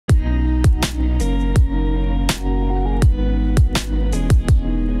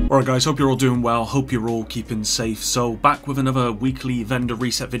Alright guys, hope you're all doing well, hope you're all keeping safe. So back with another weekly vendor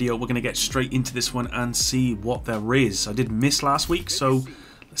reset video. We're going to get straight into this one and see what there is. I did miss last week, so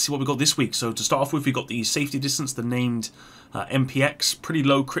let's see what we got this week. So to start off with, we got the safety distance, the named MPX, pretty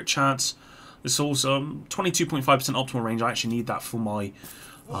low crit chance. It's also 22.5% optimal range. I actually need that for my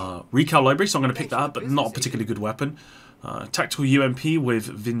recal library, so I'm going to pick that up, but not a particularly good weapon. Tactical UMP with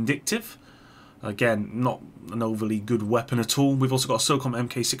Vindictive. Again, not an overly good weapon at all. We've also got a SOCOM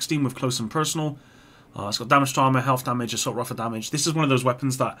MK16 with Close and Personal. It's got damage to armor, health damage, assault rifle damage. This is one of those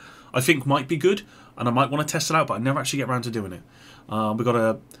weapons that I think might be good, and I might want to test it out, but I never actually get around to doing it. We've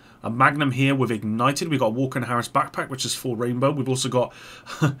got a Magnum here with Ignited. We've got a Walker and Harris backpack, which is full rainbow. We've also got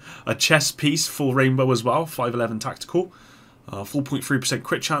a chest piece, full rainbow as well, 511 tactical. 4.3%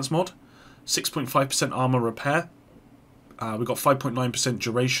 crit chance mod, 6.5% armor repair. We've got 5.9%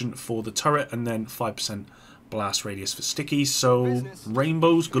 duration for the turret, and then 5% blast radius for stickies. So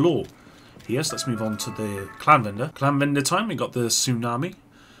rainbows galore. Yes, let's move on to the clan vendor. Clan vendor time. We got the Tsunami,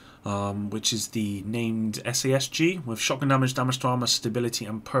 which is the named SASG with shotgun damage, damage to armor, stability,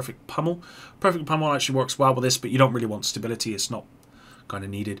 and perfect pummel. Perfect pummel actually works well with this, but you don't really want stability. It's not kind of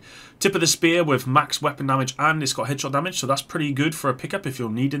needed. Tip of the spear with max weapon damage, and it's got headshot damage, so that's pretty good for a pickup if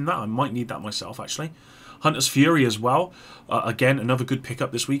you're needing that. I might need that myself actually. Hunter's Fury as well. Again, another good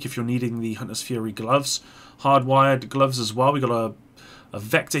pickup this week if you're needing the Hunter's Fury gloves. Hardwired gloves as well. We got a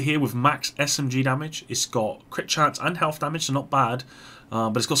Vector here with max SMG damage. It's got crit chance and health damage, so not bad.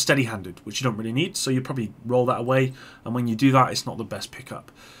 But it's got steady-handed, which you don't really need, so you probably roll that away. And when you do that, it's not the best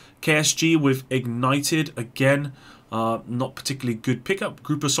pickup. KSG with Ignited, again, not particularly good pickup.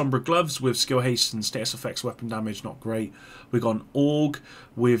 Group of Sombra gloves with skill haste and status effects, weapon damage, not great. We got an AUG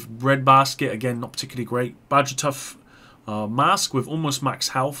with Red Basket, again, not particularly great. Badger Tough mask with almost max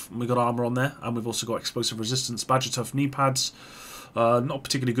health, and we got armor on there, and we've also got explosive resistance. Badger Tough knee pads, not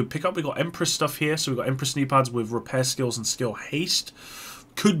particularly good pickup. We got Empress stuff here, so we got Empress knee pads with repair skills and skill haste.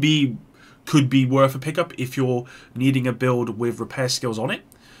 Could be worth a pickup if you're needing a build with repair skills on it.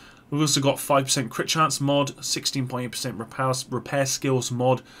 We've also got 5% crit chance mod, 16.8% repair skills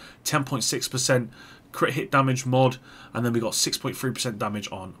mod, 10.6% crit hit damage mod, and then we got 6.3% damage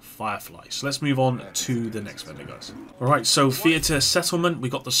on Firefly. So let's move on to the next vendor, guys. Alright, so Theatre Settlement, we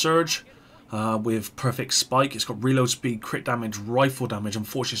got the Surge with Perfect Spike. It's got reload speed, crit damage, rifle damage.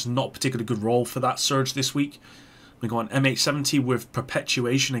 Unfortunately, it's not a particularly good roll for that Surge this week. We got an M870 with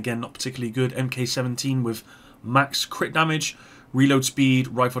Perpetuation, again, not particularly good. MK17 with max crit damage, reload speed,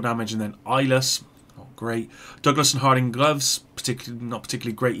 rifle damage, and then eyeless. Oh, great. Douglas and Harding gloves, not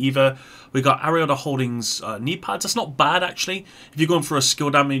particularly great either. We got Ariada Holdings knee pads. That's not bad actually. If you're going for a skill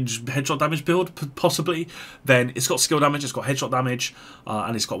damage, headshot damage build, possibly, then it's got skill damage, it's got headshot damage,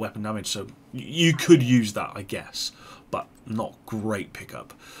 and it's got weapon damage. So you could use that, I guess, but not great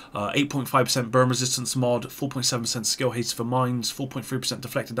pickup. 8.5% burn resistance mod, 4.7% skill haste for mines, 4.3%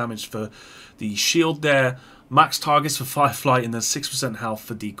 deflected damage for the shield there. Max targets for Firefly, and then 6% health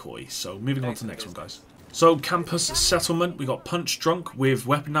for decoy. So moving on to the next one, guys. So Campus Settlement, we got Punch Drunk with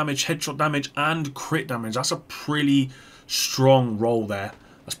weapon damage, headshot damage, and crit damage. That's a pretty strong roll there.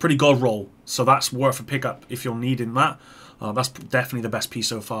 That's pretty god roll. So that's worth a pickup if you're needing that. That's definitely the best piece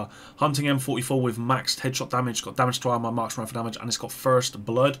so far. Hunting M44 with maxed headshot damage, got damage to armor, marks rifle damage, and it's got First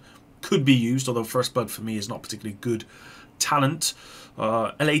Blood. Could be used, although First Blood for me is not particularly good talent.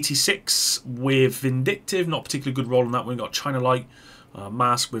 L86 with Vindictive, not particularly good roll on that one. We got China Light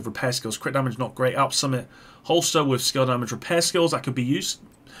mask with repair skills, crit damage, not great. Alp Summit holster with skill damage, repair skills, that could be used.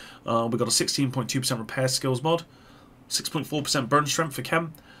 We got a 16.2% repair skills mod, 6.4% burn strength for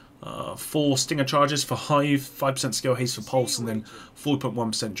Chem, 4 stinger charges for Hive, 5% skill haste for Pulse, and then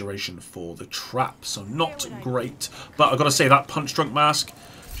 4.1% duration for the trap. So not great, but I've got to say that Punch Drunk mask,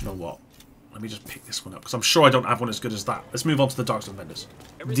 you know what? Let me just pick this one up, because I'm sure I don't have one as good as that. Let's move on to the Dark Zone vendors.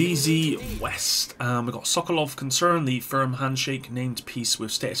 DZ West. We've got Sokolov Concern, the firm handshake named piece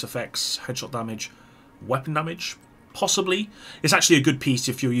with status effects, headshot damage, weapon damage. Possibly. It's actually a good piece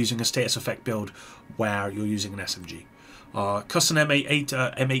if you're using a status effect build where you're using an SMG. Custom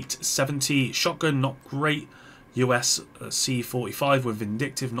M870 shotgun, not great. US C45 with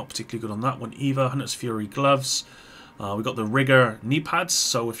Vindictive, not particularly good on that one either. Hunter's Fury gloves. We've got the Richter knee pads,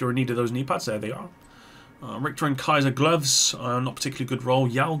 so if you're in need of those knee pads, there they are. Richter and Kaiser gloves, not particularly good roll.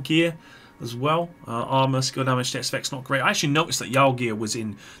 Yao gear as well. Armor, skill damage, status effects, not great. I actually noticed that Yao gear was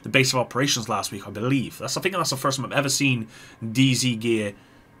in the base of operations last week, I believe. I think that's the first time I've ever seen DZ gear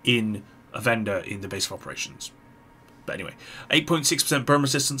in a vendor in the base of operations. But anyway, 8.6% burn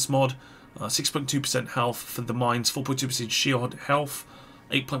resistance mod, 6.2% health for the mines, 4.2% shield health,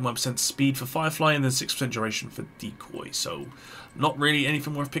 8.1% speed for Firefly, and then 6% duration for Decoy. So not really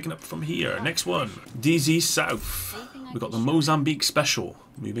anything worth picking up from here. Next one, DZ South. We got the Mozambique Special.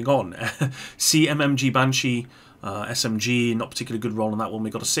 Moving on. CMMG Banshee, SMG, not particularly good roll on that one. We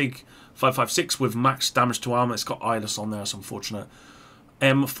got a SIG 556 with max damage to armor. It's got eyeless on there, it's unfortunate.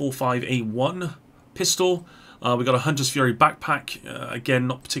 M45A1 pistol. We got a Hunter's Fury backpack, again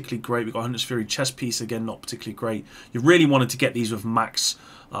not particularly great. We got a Hunter's Fury chest piece, again not particularly great. You really wanted to get these with max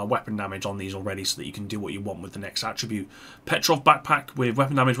weapon damage on these already, so that you can do what you want with the next attribute. Petrov backpack with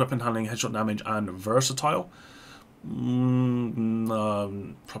weapon damage, weapon handling, headshot damage, and versatile. Probably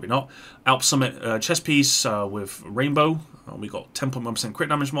not. Alp Summit chest piece with rainbow. We got 10.1% crit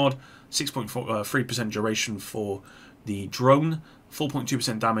damage mod, 6.3% duration for the drone,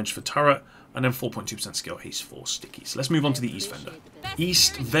 4.2% damage for turret, and then 4.2% skill haste for sticky. So let's move on to the East Vendor.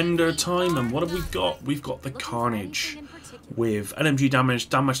 East Vendor time, and what have we got? We've got the Carnage with LMG damage,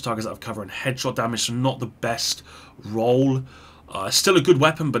 damage targets that have cover, and headshot damage, so not the best roll. Still a good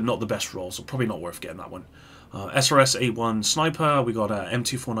weapon, but not the best roll, so probably not worth getting that one. SRS 81 Sniper, we got a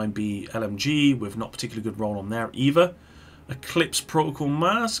M249B LMG with not particularly good roll on there either. Eclipse Protocol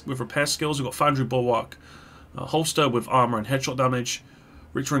Mask with repair skills, we've got Foundry Bulwark holster with armor and headshot damage.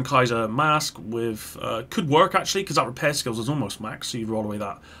 Richter Kaiser Mask with, could work actually, because that repair skills is almost max, so you roll away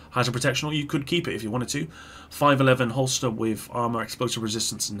that hazard protection, or you could keep it if you wanted to. 511 holster with armor, explosive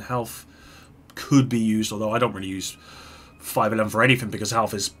resistance, and health could be used, although I don't really use 511 for anything because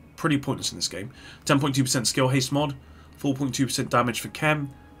health is pretty pointless in this game. 10.2% skill haste mod, 4.2% damage for chem,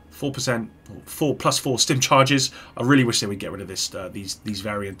 4% 4+4 stim charges. I really wish they would get rid of this these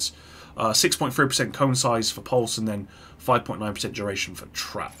variants. 6.3% cone size for pulse, and then 5.9% duration for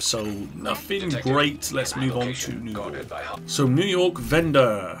trap. So nothing great. Let's move on to New York. So New York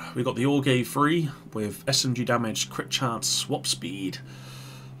Vendor, we got the Orgay 3 with SMG damage, crit chance, swap speed.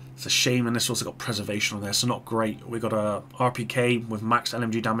 It's a shame, and this also got preservation on there, so not great. We got a RPK with max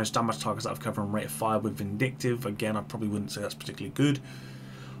LMG damage, damage targets that have cover and rate of fire with vindictive. Again, I probably wouldn't say that's particularly good.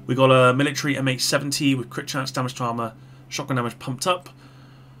 We got a military M870 with crit chance, damage to armor, shotgun damage pumped up.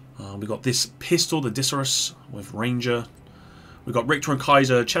 We got this pistol, the Disarus, with Ranger. We got Richter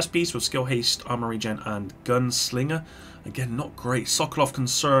Kaiser chest piece with skill haste, armor regen, and gunslinger. Again, not great. Sokolov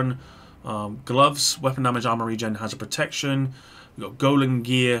Concern gloves, weapon damage, armor regen, hazard protection. We got Golan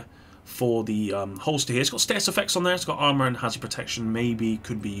gear for the holster here. It's got status effects on there. It's got armor and hazard protection. Maybe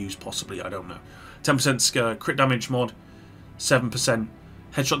could be used, possibly. I don't know. 10% crit damage mod, 7%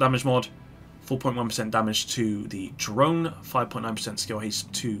 headshot damage mod. 4.1% damage to the drone, 5.9% skill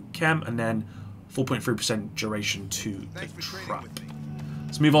haste to chem, and then 4.3% duration to the trap.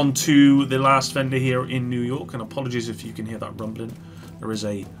 Let's move on to the last vendor here in New York, and apologies if you can hear that rumbling. There is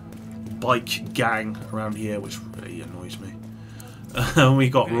a bike gang around here, which really annoys me. We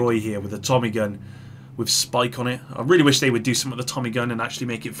got Roy here with a Tommy gun with spike on it. I really wish they would do something with the Tommy gun and actually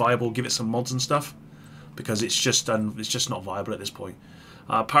make it viable, give it some mods and stuff, because it's just not viable at this point.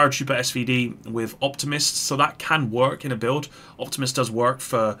 Paratrooper SVD with Optimist, so that can work in a build. Optimist does work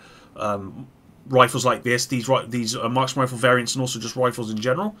for rifles like this, these marksman rifle variants, and also just rifles in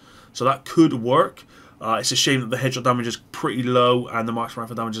general, so that could work. It's a shame that the headshot damage is pretty low and the marksman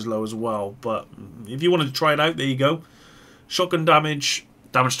rifle damage is low as well, but if you wanted to try it out, there you go. Shotgun damage,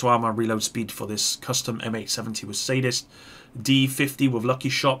 damage to armor, reload speed for this custom M870 with Sadist, D50 with Lucky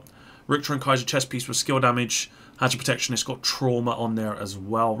Shot, Richter and Kaiser chest piece with skill damage, hazard protection. It's got trauma on there as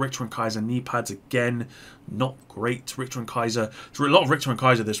well. Richter and Kaiser knee pads, again, not great. Richter and Kaiser, there's a lot of Richter and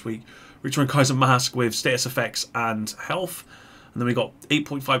Kaiser this week. Richter and Kaiser mask with status effects and health. And then we got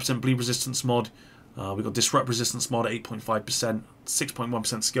 8.5% bleed resistance mod. We got disrupt resistance mod at 8.5%,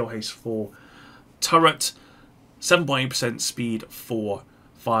 6.1% skill haste for turret, 7.8% speed for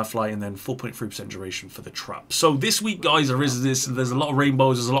Firefly, and then 4.3% duration for the trap. So this week, guys, there's a lot of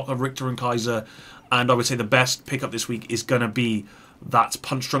rainbows, there's a lot of Richter and Kaiser, and I would say the best pickup this week is going to be that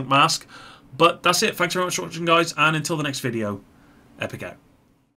Punch Drunk mask. But that's it. Thanks very much for watching, guys, and until the next video, Epic out.